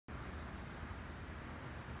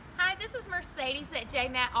this is Mercedes at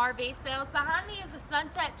JMatt RV Sales. Behind me is a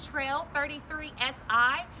Sunset Trail 33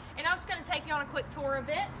 SI, and I'm just going to take you on a quick tour of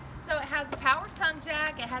it. So it has a power tongue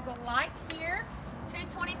jack, it has a light here, two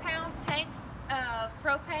 20-pound tanks of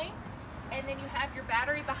propane, and then you have your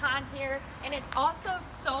battery behind here, and it's also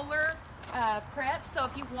solar prep. So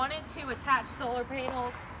if you wanted to attach solar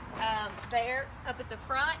panels there up at the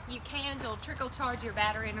front, you can. It'll trickle charge your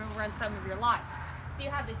battery and it'll run some of your lights. So you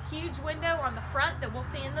have this huge window on the front that we'll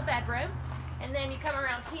see in the bedroom, and then you come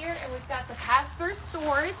around here and we've got the pass-through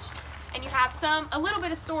storage, and you have a little bit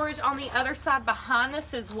of storage on the other side behind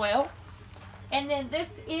this as well. And then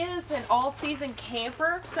this is an all-season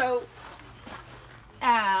camper, so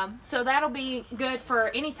that'll be good for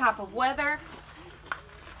any type of weather.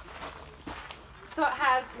 So it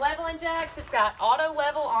has leveling jacks. It's got auto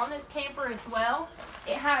level on this camper as well.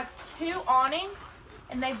 It has two awnings,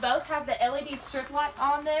 and they both have the LED strip lights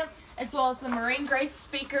on them, as well as the marine grade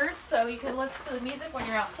speakers, so you can listen to the music when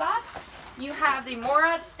you're outside. You have the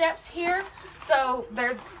MORryde steps here, so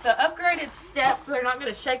they're the upgraded steps, so they're not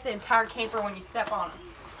going to shake the entire camper when you step on them.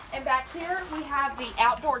 And back here we have the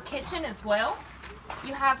outdoor kitchen as well.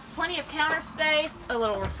 You have plenty of counter space, a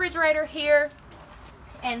little refrigerator here,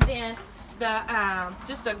 and then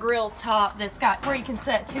just a grill top that's got where you can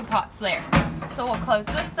set two pots there. So we'll close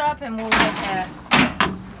this up and we'll look at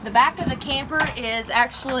the back of the camper. Is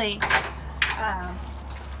actually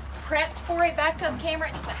prepped for a backup camera.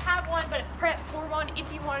 It doesn't have one, but it's prepped for one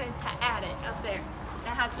if you wanted to add it up there. It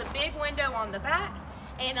has a big window on the back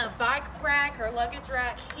and a bike rack or luggage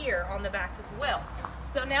rack here on the back as well.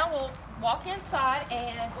 So now we'll walk inside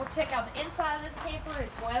and we'll check out the inside of this camper as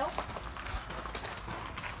well.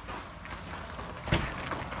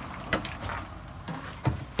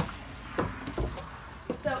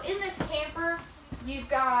 So in this camper, you've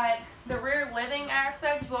got the rear living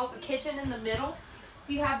aspect as well as the kitchen in the middle.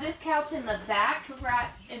 So you have this couch in the back, right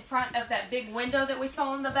in front of that big window that we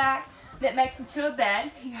saw in the back that makes into a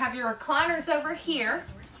bed. You have your recliners over here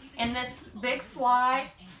and this big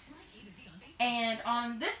slide. And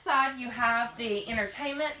on this side, you have the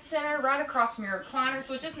entertainment center right across from your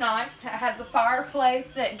recliners, which is nice. It has a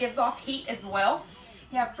fireplace that gives off heat as well.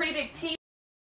 You have a pretty big TV.